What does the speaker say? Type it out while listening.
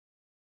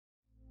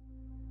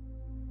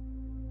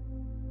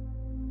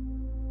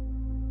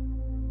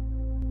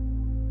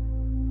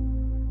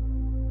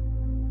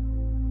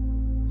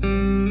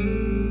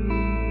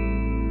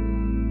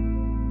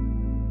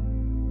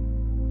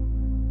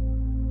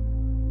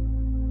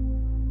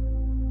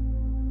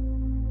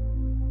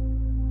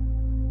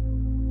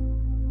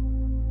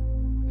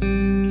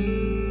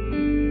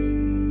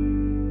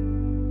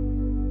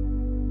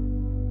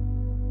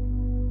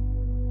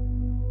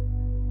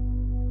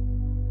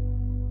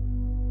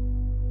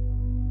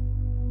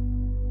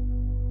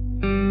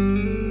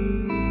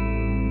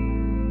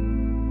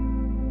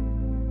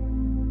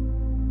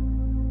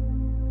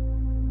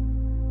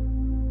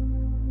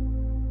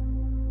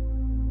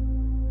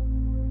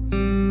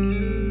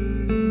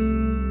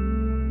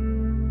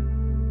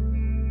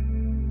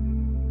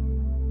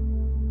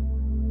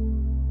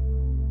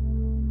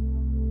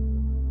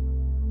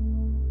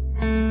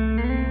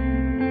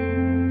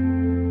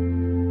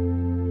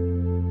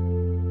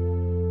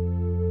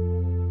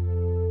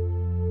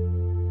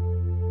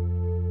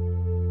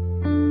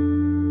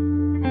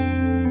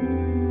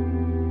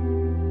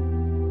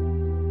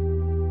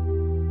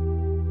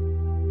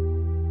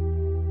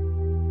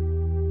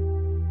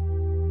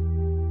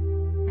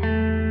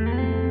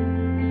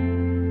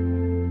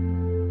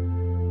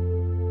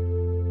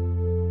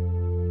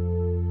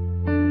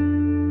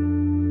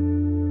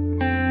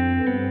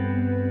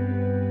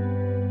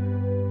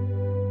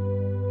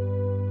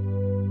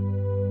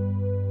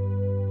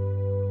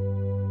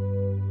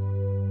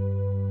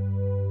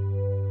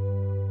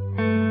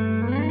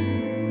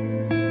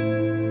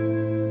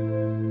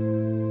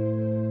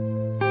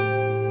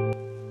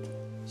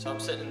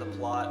sitting in the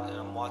plot and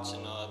I'm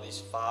watching these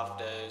 5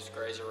 does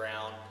graze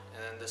around,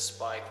 and then this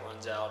spike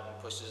runs out and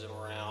pushes them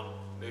around,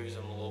 moves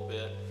them a little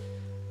bit.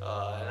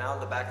 And out in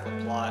the back of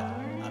the plot,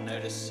 I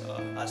notice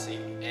I see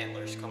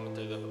antlers coming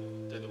through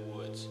the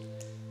woods,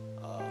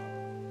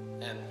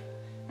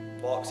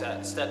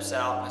 and steps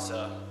out, and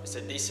it's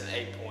a decent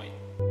 8-point.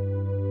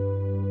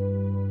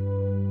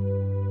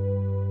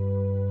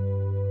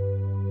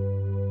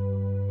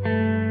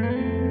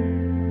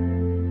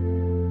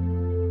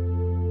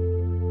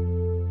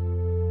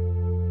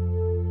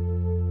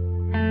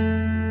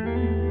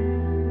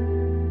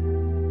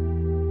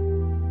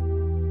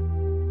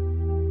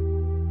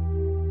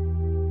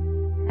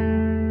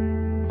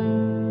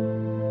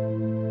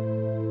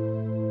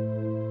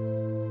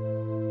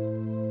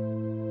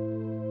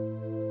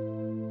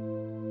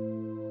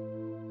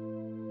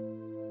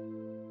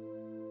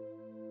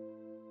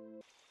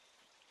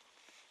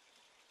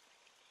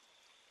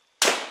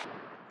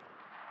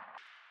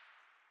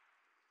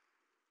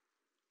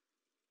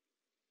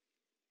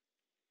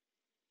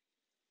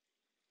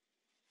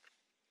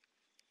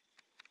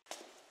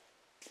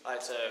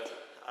 Alright, so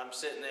I'm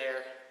sitting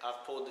there,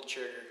 I've pulled the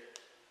trigger,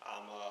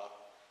 I'm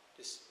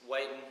just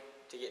waiting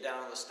to get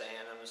down on the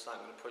stand. I'm just not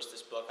going to push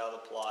this buck out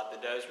of the plot.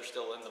 The does were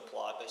still in the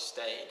plot, they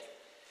stayed.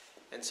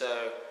 And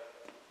so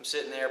I'm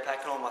sitting there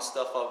packing all my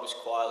stuff up as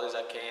quietly as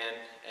I can,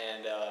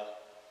 and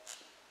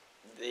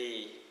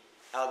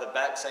out of the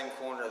back same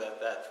corner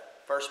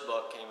that first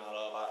buck came out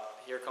of,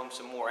 here comes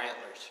some more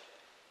antlers.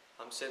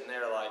 I'm sitting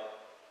there like,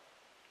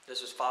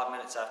 this was 5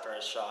 minutes after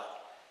I shot.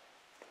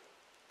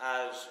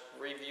 I was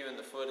reviewing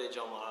the footage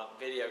on my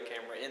video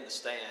camera in the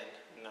stand,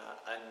 and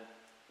I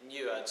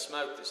knew I'd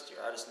smoked this deer.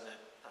 I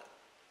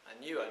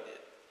knew I did.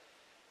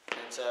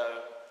 And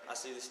so I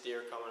see this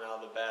deer coming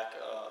out of the back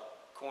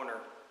corner,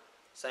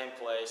 same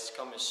place,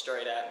 coming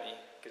straight at me,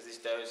 because these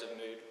does have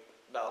moved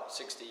about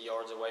 60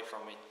 yards away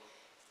from me.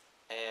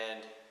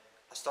 And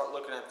I start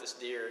looking at this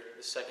deer,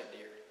 the second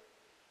deer,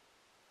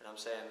 and I'm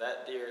saying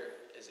that deer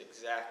is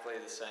exactly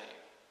the same.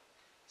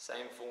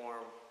 Same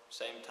form,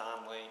 same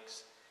time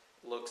lengths,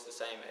 looks the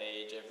same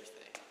age,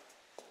 everything.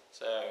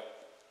 So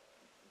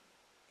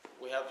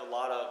we have a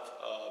lot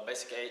of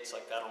basic 8s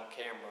like that on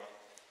camera,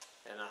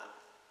 and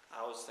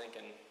I was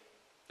thinking,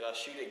 do I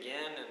shoot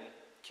again and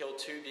kill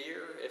 2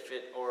 deer,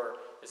 or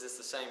is this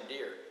the same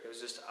deer? It was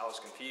just, I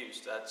was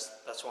confused.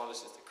 That's why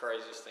this is the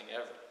craziest thing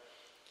ever.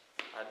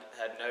 I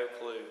had no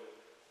clue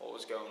what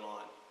was going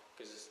on,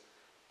 because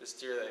this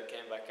deer that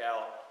came back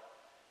out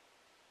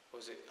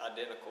was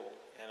identical,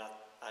 and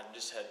I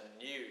just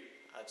knew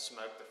I'd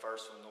smoked the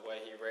first one the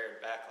way he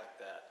reared back like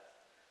that.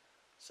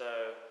 So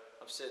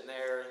I'm sitting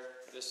there,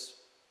 this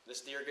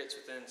deer gets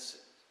within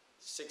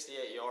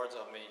 68 yards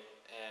of me,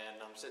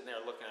 and I'm sitting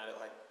there looking at it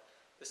like,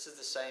 this is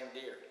the same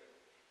deer.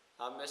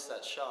 I missed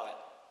that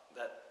shot.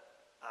 That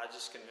I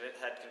just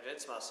had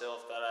convinced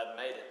myself that I'd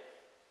made it.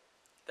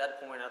 At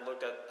that point,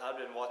 I'd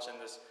been watching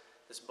this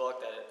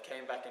buck that had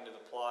came back into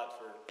the plot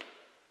for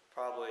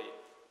probably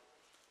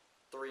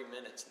 3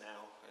 minutes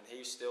now, and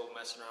he's still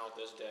messing around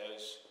with those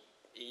does,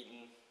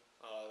 eating.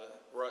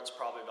 Rut's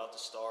probably about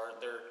to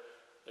start.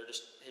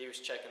 He was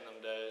checking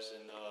them does,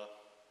 and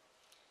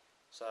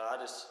so I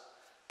just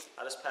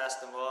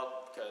passed him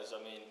up, because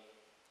I mean,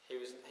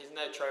 he's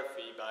no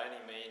trophy by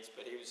any means,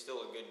 but he was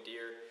still a good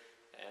deer,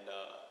 and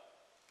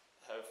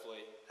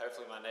hopefully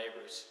my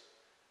neighbors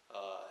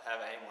have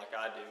aim like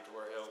I do, to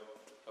where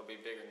he'll be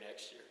bigger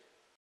next year.